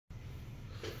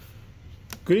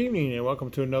Good evening and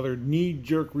welcome to another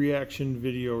knee-jerk reaction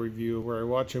video review where I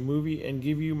watch a movie and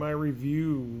give you my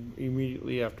review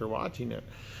immediately after watching it.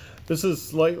 This is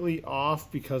slightly off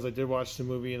because I did watch the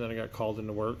movie and then I got called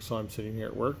into work, so I'm sitting here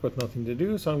at work with nothing to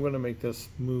do, so I'm going to make this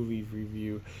movie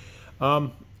review.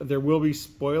 There will be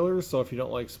spoilers, so if you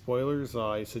don't like spoilers,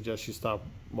 I suggest you stop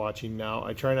watching now.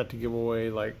 I try not to give away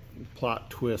like plot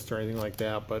twists or anything like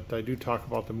that, but I do talk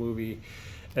about the movie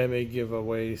and may give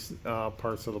away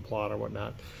parts of the plot or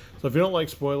whatnot. So if you don't like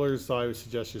spoilers, I would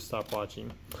suggest you stop watching.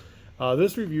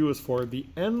 This review is for The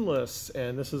Endless,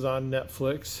 and this is on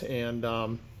Netflix. And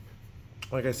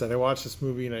like I said, I watched this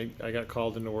movie and I got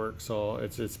called into work, so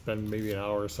it's been maybe an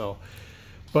hour or so.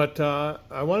 But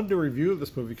I wanted to review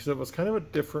this movie because it was kind of a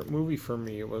different movie for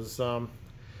me.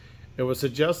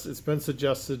 It's been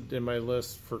suggested in my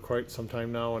list for quite some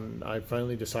time now, and I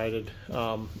finally decided,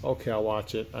 okay, I'll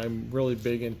watch it. I'm really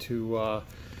big into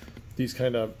these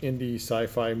kind of indie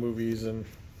sci-fi movies, and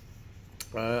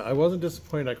I wasn't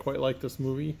disappointed. I quite like this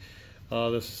movie.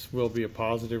 This will be a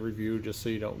positive review, just so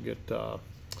you don't get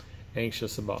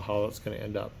anxious about how it's going to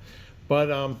end up.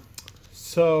 But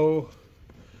so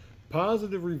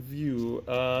positive review,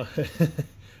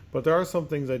 but there are some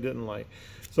things I didn't like.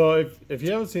 So if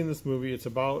you haven't seen this movie, it's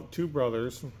about two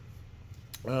brothers.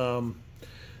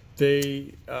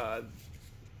 They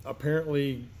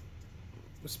apparently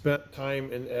spent time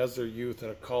as their youth in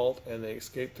a cult, and they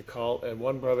escaped the cult. And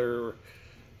one brother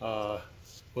was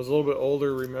a little bit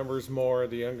older, remembers more.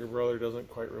 The younger brother doesn't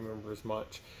quite remember as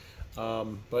much.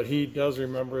 But he does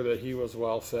remember that he was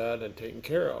well fed and taken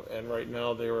care of. And right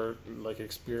now they were like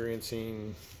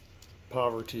experiencing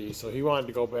poverty. So he wanted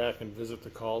to go back and visit the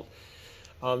cult.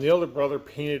 The older brother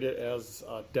painted it as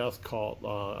a death cult,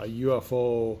 a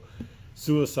UFO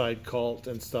suicide cult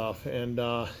and stuff. And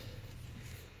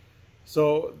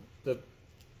so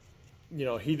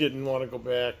he didn't want to go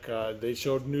back. They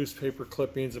showed newspaper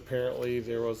clippings. Apparently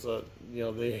there was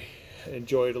they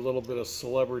enjoyed a little bit of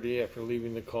celebrity after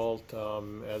leaving the cult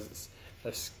as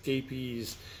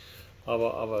escapees of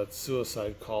a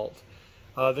suicide cult.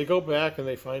 They go back and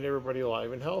they find everybody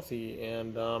alive and healthy,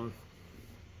 and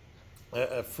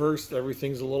at first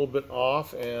everything's a little bit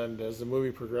off, and as the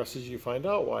movie progresses you find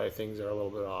out why things are a little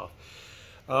bit off.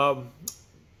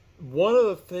 One of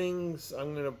the things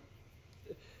I'm going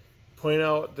to point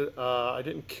out that I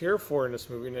didn't care for in this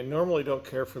movie, and I normally don't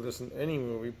care for this in any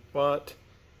movie, but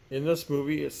in this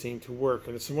movie it seemed to work.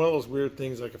 And it's one of those weird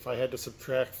things, like if I had to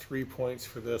subtract 3 points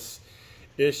for this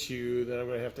issue, then I'm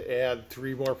going to have to add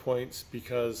 3 more points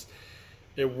because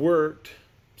it worked,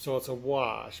 so it's a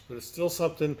wash. But it's still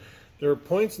something. There were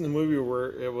points in the movie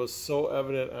where it was so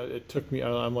evident, it took me,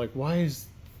 I'm like, why is,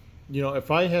 if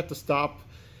I had to stop,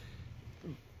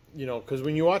 because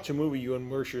when you watch a movie, you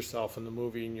immerse yourself in the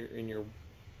movie, and you're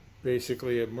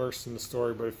basically immersed in the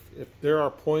story. But if there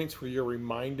are points where you're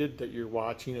reminded that you're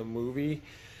watching a movie,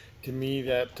 to me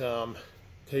that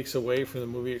takes away from the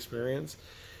movie experience.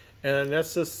 And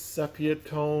that's this sepia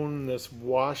tone, this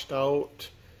washed out.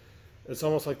 It's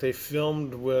almost like they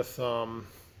filmed with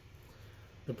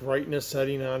the brightness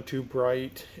setting on too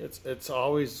bright. It's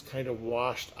always kind of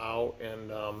washed out,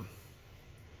 and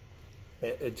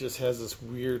it just has this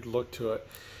weird look to it.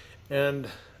 And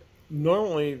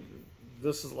normally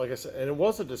this is, like I said, and it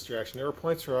was a distraction. There were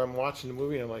points where I'm watching the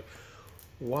movie and I'm like,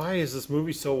 why is this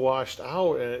movie so washed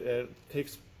out? And it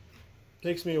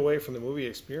takes me away from the movie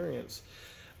experience.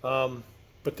 But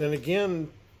then again,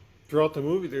 throughout the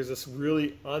movie there's this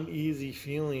really uneasy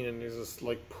feeling, and there's this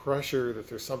like pressure that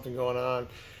there's something going on.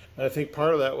 And I think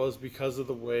part of that was because of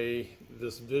the way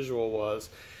this visual was.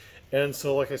 And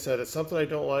so, like I said, it's something I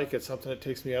don't like. It's something that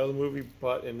takes me out of the movie,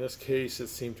 but in this case it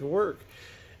seemed to work.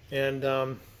 And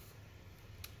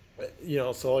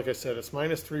so like I said, it's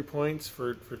minus 3 points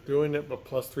for doing it, but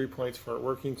plus 3 points for it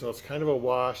working. So it's kind of a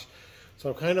wash. So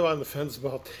I'm kind of on the fence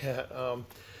about that.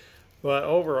 But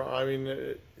overall, I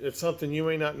mean, it's something you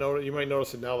may not notice. You might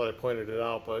notice it now that I pointed it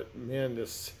out. But man,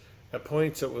 at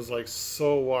points it was like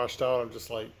so washed out. I'm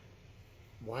just like,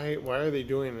 why are they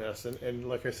doing this? And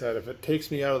like I said, if it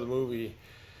takes me out of the movie,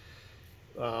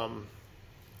 to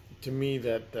me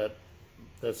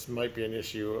that's might be an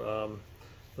issue.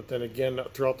 But then again,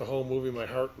 throughout the whole movie, my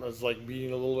heart was like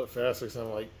beating a little bit faster, because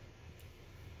I'm like,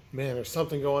 man, there's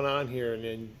something going on here. And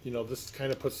then this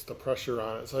kind of puts the pressure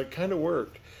on it. So it kind of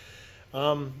worked.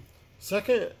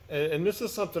 Second, and this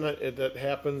is something that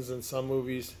happens in some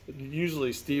movies,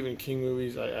 usually Stephen King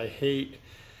movies. I hate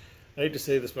to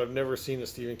say this, but I've never seen a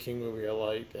Stephen King movie I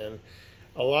liked, and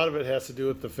a lot of it has to do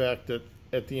with the fact that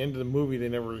at the end of the movie they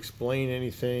never explain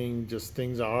anything, just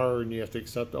things are, and you have to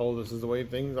accept, oh, this is the way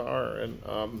things are. And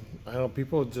I don't know,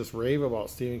 people just rave about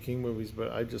Stephen King movies,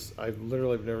 but I've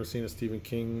literally never seen a Stephen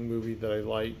King movie that I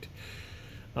liked.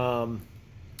 And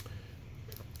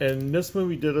this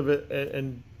movie did a bit,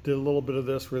 and did a little bit of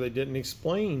this where they didn't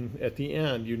explain at the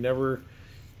end. You never,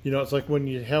 it's like when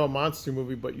you have a monster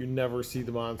movie but you never see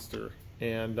the monster.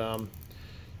 And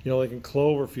like in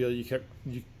Cloverfield,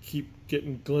 you keep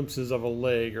getting glimpses of a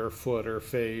leg or a foot or a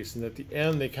face, and at the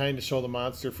end they kind of show the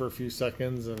monster for a few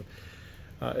seconds, and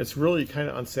it's really kind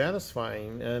of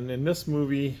unsatisfying. And in this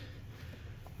movie,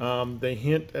 they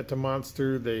hint at the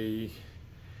monster. They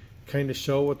kind of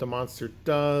show what the monster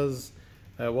does.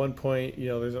 At one point,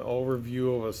 there's an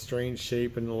overview of a strange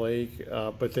shape in the lake,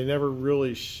 but they never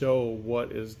really show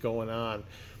what is going on.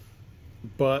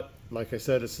 But like I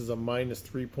said, this is a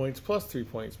 -3 points, +3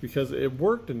 points, because it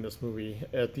worked in this movie.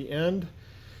 At the end,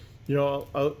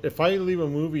 if I leave a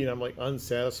movie and I'm like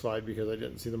unsatisfied because I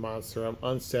didn't see the monster, I'm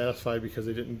unsatisfied because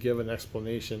they didn't give an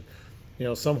explanation.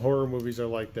 Some horror movies are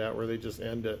like that, where they just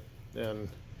end it and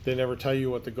they never tell you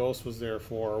what the ghost was there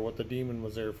for or what the demon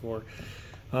was there for.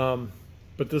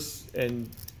 But this, and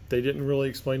they didn't really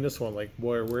explain this one, like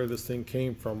where this thing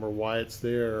came from or why it's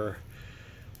there,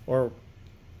 or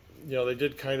they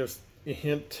did kind of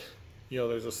hint.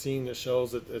 There's a scene that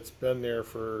shows that it's been there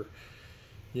for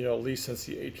at least since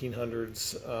the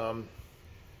 1800s.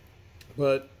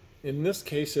 But in this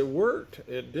case, it worked.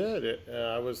 It did.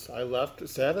 I left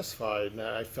satisfied, and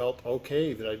I felt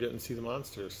okay that I didn't see the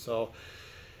monsters. So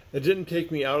it didn't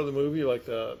take me out of the movie like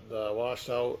the washed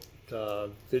out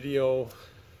video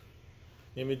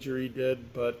imagery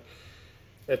did. But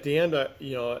at the end,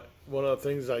 one of the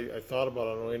things I thought about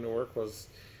on the way to work was,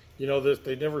 that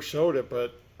they never showed it,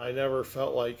 but I never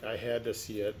felt like I had to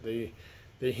see it.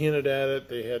 They hinted at it.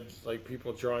 They had like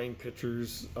people drawing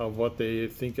pictures of what they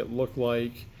think it looked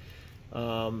like.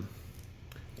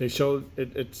 They showed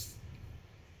it's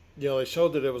they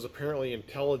showed that it was apparently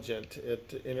intelligent.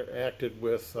 It interacted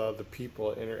with the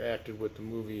people. It interacted with the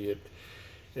movie.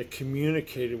 It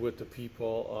communicated with the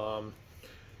people.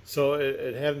 So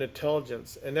it had an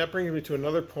intelligence, and that brings me to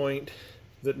another point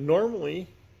that normally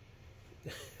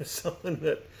is something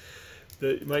that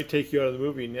might take you out of the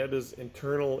movie, and that is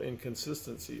internal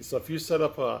inconsistency. So if you set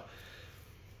up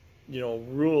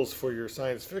rules for your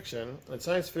science fiction, in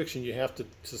science fiction you have to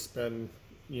suspend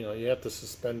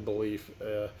belief,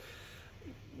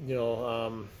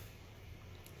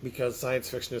 because science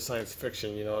fiction is science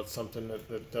fiction. It's something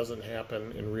that doesn't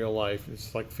happen in real life.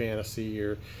 It's like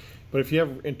fantasy. But if you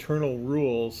have internal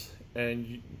rules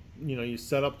and you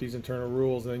set up these internal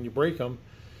rules and then you break them.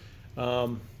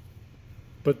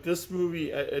 But this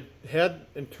movie, it had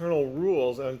internal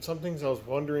rules, and some things I was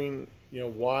wondering,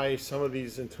 why some of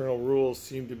these internal rules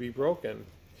seem to be broken.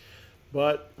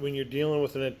 But when you're dealing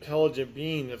with an intelligent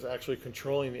being that's actually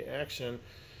controlling the action,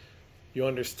 you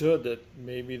understood that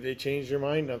maybe they changed their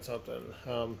mind on something.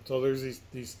 So there's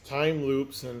these time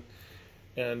loops, and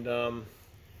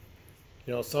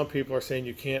some people are saying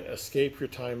you can't escape your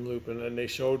time loop, and then they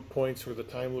showed points where the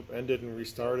time loop ended and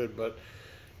restarted, but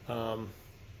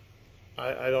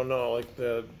I don't know, like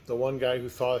the one guy who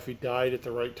thought if he died at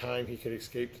the right time he could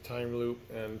escape the time loop,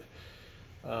 and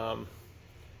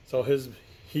so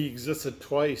he existed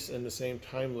twice in the same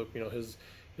time loop.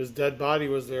 His dead body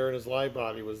was there and his live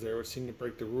body was there, which seemed to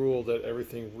break the rule that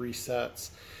everything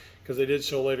resets, because they did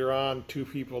show later on 2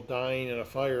 people dying in a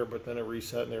fire, but then it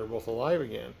reset and they were both alive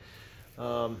again.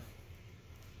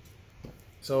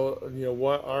 So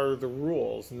what are the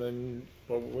rules? And then,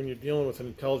 but when you're dealing with an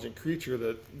intelligent creature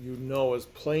that is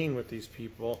playing with these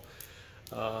people,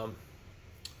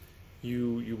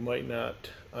 you might not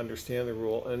understand the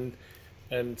rule.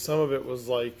 And some of it was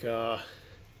like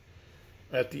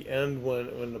at the end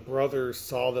when the brothers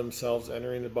saw themselves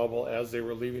entering the bubble as they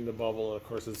were leaving the bubble, and of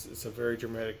course it's a very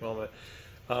dramatic moment.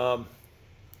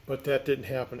 But that didn't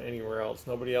happen anywhere else.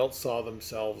 Nobody else saw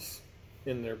themselves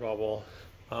in their bubble.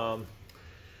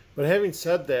 But having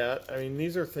said that, I mean,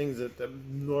 these are things that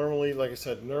normally, like I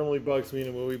said, normally bugs me in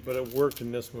a movie, but it worked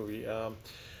in this movie.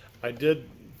 I did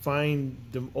find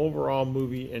the overall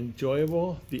movie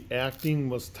enjoyable. The acting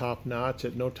was top notch.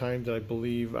 At no time did I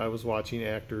believe I was watching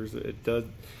actors. It does,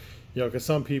 because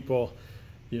some people,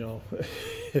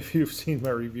 if you've seen my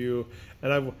review,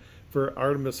 and for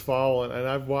Artemis Fowl, and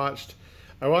I watched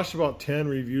about 10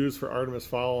 reviews for Artemis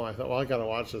Fowl, and I thought, well, I got to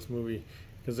watch this movie,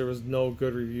 because there was no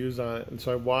good reviews on it. And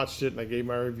so I watched it and I gave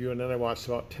my review, and then I watched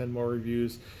about 10 more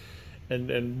reviews.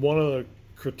 And one of the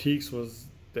critiques was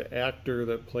the actor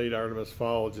that played Artemis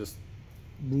Fowl just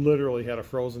literally had a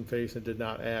frozen face and did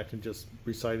not act and just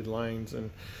recited lines,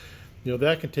 and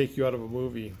that can take you out of a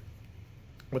movie.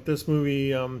 But this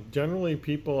movie, generally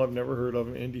people I've never heard of,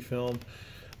 an indie film,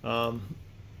 um,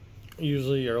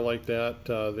 usually are like that.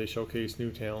 They showcase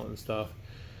new talent and stuff.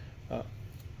 Uh,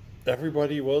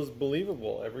 Everybody was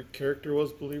believable. Every character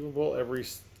was believable. Every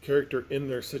character in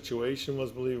their situation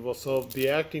was believable. So the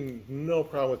acting, no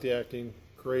problem with the acting.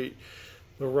 Great.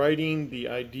 The writing, the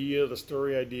idea, the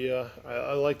story idea,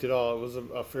 I liked it all. It was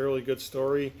a fairly good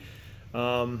story.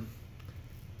 Um,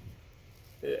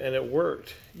 and it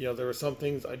worked. There were some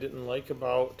things I didn't like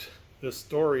about the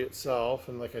story itself.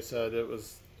 And like I said, it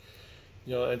was,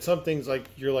 and some things like,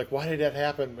 you're like, why did that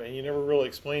happen? And you never really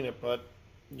explain it, but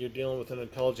you're dealing with an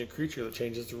intelligent creature that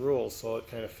changes the rules, so it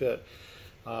kind of fit.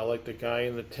 Like the guy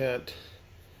in the tent,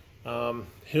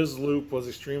 his loop was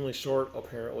extremely short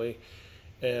apparently,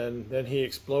 and then he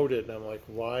exploded, and I'm like,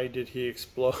 why did he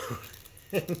explode?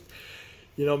 And,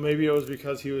 maybe it was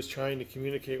because he was trying to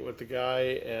communicate with the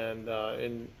guy, and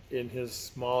in his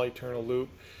small eternal loop,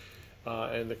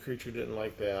 and the creature didn't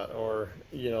like that, or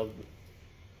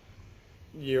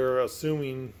you're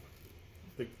assuming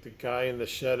the guy in the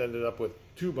shed ended up with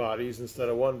two bodies instead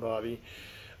of one body,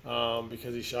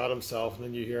 because he shot himself, and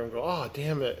then you hear him go, oh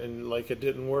damn it, and like it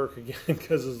didn't work again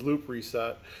because his loop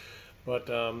reset. But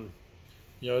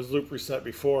his loop reset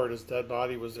before it, his dead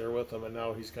body was there with him, and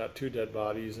now he's got two dead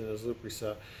bodies and his loop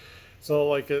reset. So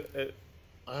like I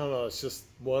don't know, it's just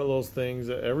one of those things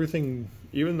that everything,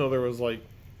 even though there was like,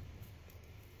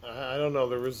 I don't know,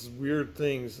 there was weird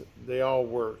things, they all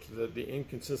worked. The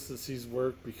inconsistencies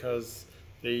worked because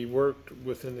they worked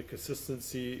within the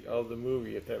consistency of the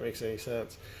movie, if that makes any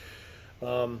sense.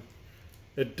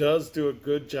 It does do a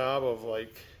good job of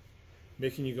like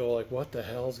making you go like, what the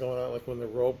hell's going on? Like when the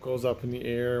rope goes up in the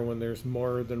air, when there's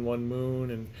more than one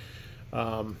moon,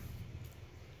 and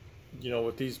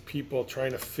with these people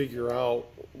trying to figure out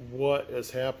what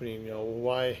is happening,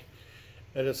 why.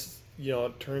 And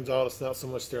it turns out it's not so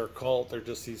much their cult; they're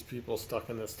just these people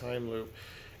stuck in this time loop,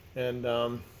 and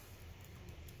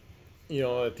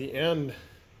at the end,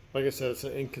 like I said, it's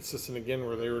an inconsistent again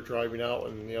where they were driving out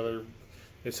and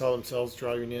they saw themselves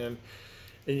driving in.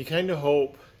 And you kind of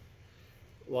hope,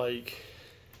 like,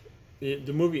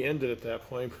 the movie ended at that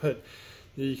point, but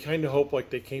you kind of hope like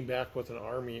they came back with an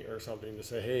army or something to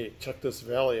say, hey, check this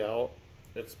valley out.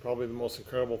 It's probably the most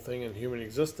incredible thing in human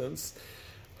existence.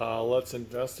 Let's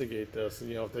investigate this.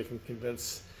 And, if they can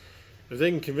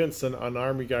convince an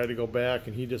army guy to go back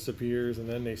and he disappears, and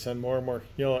then they send more and more,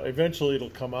 eventually it'll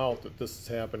come out that this is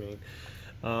happening.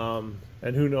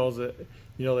 And who knows it,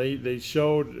 they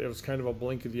showed, it was kind of a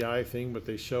blink of the eye thing, but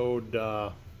they showed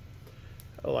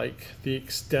like the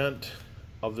extent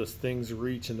of this thing's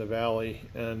reach in the valley,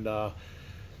 and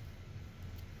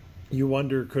you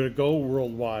wonder, could it go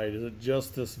worldwide? Is it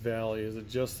just this valley? Is it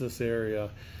just this area?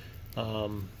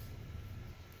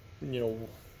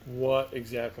 What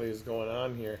exactly is going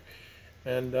on here?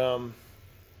 And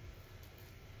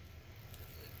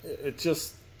it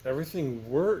just, everything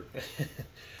worked.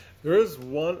 There is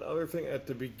one other thing. At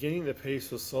the beginning, the pace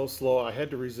was so slow, I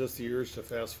had to resist the urge to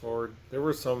fast forward. There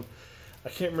were some, I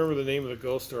can't remember the name of the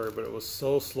ghost story, but it was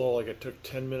so slow, like it took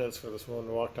 10 minutes for this woman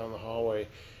to walk down the hallway.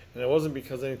 And it wasn't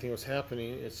because anything was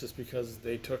happening, it's just because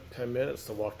they took 10 minutes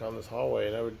to walk down this hallway,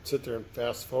 and I would sit there and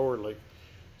fast forward like,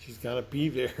 she's got to be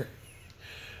there.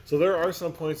 So there are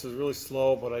some points that's really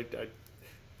slow, but I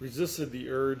resisted the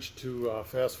urge to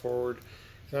fast forward.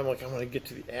 And I'm like, I'm going to get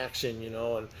to the action,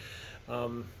 and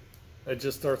it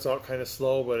just starts out kind of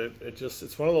slow, but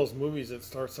it's one of those movies that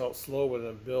starts out slow, but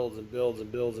then it builds and builds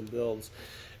and builds and builds.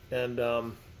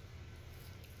 And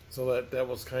so that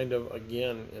was kind of,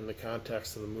 again, in the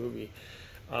context of the movie.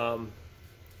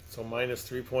 So minus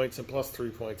 3 points and plus 3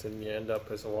 points, and you end up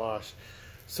as a wash.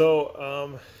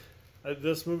 So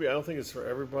this movie, I don't think it's for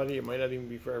everybody. It might not even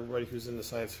be for everybody who's into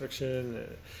science fiction.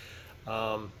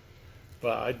 But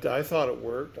I thought it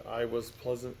worked. I was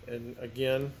pleasant. And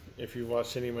again, if you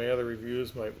watched any of my other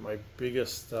reviews, my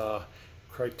biggest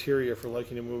criteria for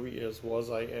liking a movie is, was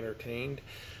I entertained?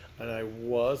 And I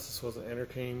was. This was an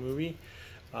entertaining movie.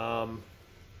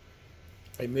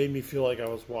 It made me feel like I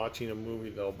was watching a movie,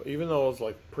 though. But even though it was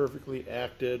like perfectly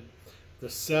acted, the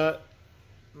set,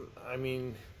 I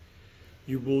mean,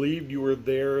 you believed you were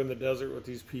there in the desert with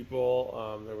these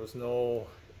people. There was no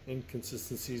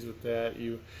inconsistencies with that.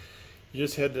 You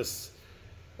just had this,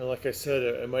 and like I said,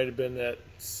 it might have been that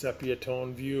sepia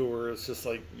tone view where it's just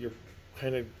like you're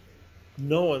kind of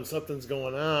knowing something's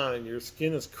going on and your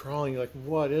skin is crawling. You're like,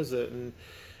 what is it? And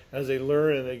as they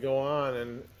learn and they go on,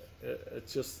 and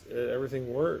it's just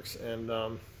everything works. And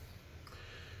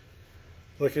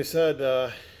like I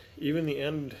said, even the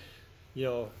end, you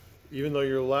know, even though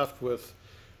you're left with,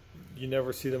 you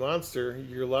never see the monster,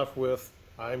 you're left with,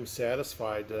 I'm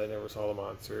satisfied that I never saw the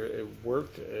monster. It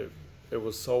worked. It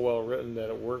was so well written that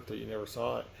it worked that you never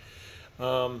saw it.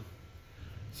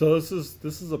 So this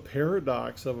is a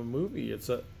paradox of a movie. It's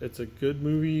a good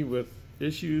movie with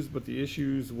issues, but the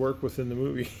issues work within the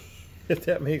movie, if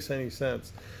that makes any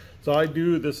sense. So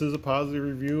this is a positive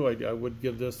review. I would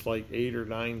give this like 8 or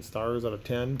 9 stars out of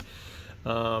 10.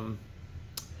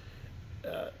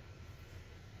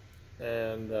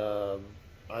 And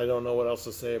I don't know what else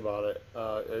to say about it.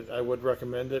 I would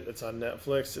recommend it. It's on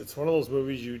Netflix. It's one of those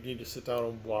movies you need to sit down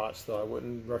and watch, though. I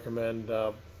wouldn't recommend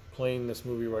playing this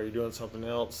movie while you're doing something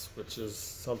else, which is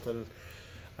something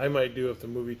I might do if the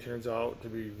movie turns out to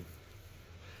be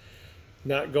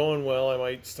not going well. I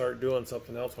might start doing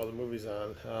something else while the movie's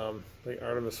on. Like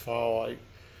Artemis Fowl.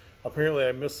 Apparently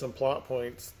I missed some plot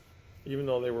points, even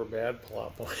though they were bad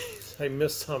plot points. I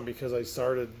missed some because I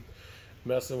started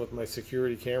messing with my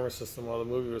security camera system while the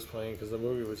movie was playing, because the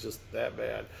movie was just that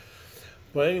bad.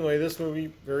 But anyway, this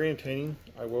movie, very entertaining.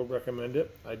 I will recommend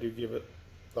it. I do give it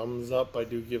thumbs up. I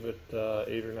do give it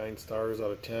 8 or 9 stars out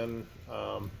of 10.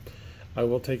 I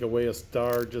will take away a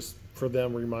star just for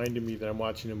them reminding me that I'm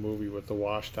watching a movie with the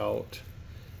washed out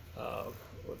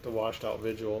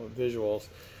visuals.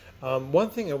 One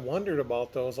thing I wondered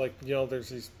about, though, is, like, you know, there's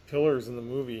these pillars in the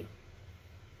movie.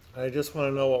 I just want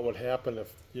to know what would happen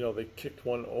if, you know, they kicked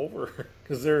one over,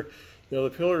 because they're, you know,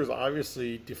 the pillars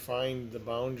obviously define the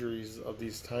boundaries of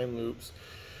these time loops,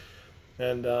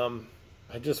 and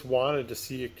I just wanted to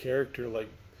see a character like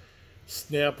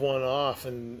snap one off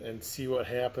and see what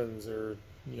happens, or,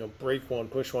 you know, break one,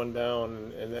 push one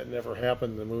down, and that never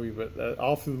happened in the movie. But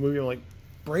all through the movie, I'm like,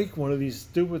 break one of these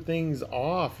stupid things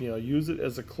off, you know, use it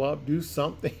as a club, do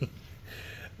something.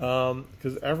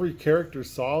 Because every character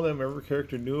saw them, every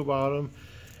character knew about them,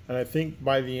 and I think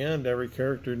by the end, every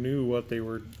character knew what they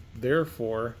were there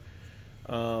for.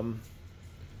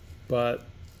 But,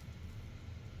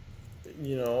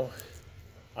 you know,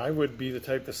 I would be the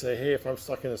type to say, hey, if I'm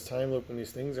stuck in this time loop and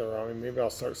these things are around me, maybe I'll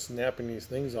start snapping these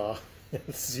things off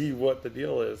and see what the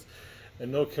deal is.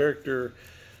 And no character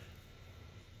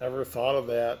ever thought of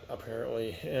that,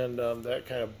 apparently, and that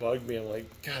kind of bugged me. I'm like,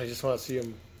 God, I just want to see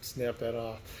him snap that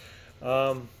off.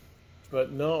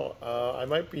 But no,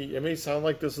 it may sound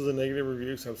like this is a negative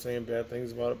review, so I'm saying bad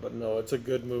things about it, but no, it's a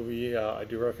good movie. I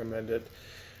do recommend it.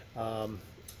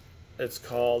 It's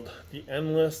called The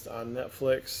Endless on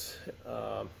Netflix.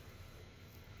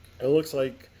 It looks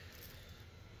like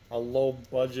a low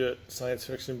budget science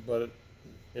fiction, but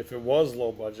if it was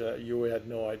low budget, you had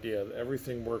no idea.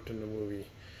 Everything worked in the movie.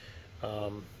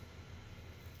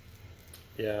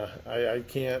 Yeah, I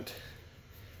can't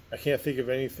think of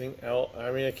anything else.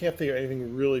 I mean, I can't think of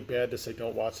anything really bad to say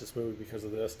don't watch this movie because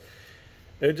of this.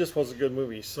 It just was a good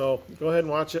movie. So go ahead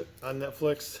and watch it on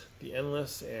Netflix, The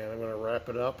Endless, and I'm going to wrap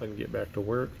it up and get back to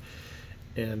work,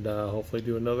 and hopefully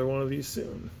do another one of these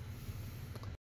soon.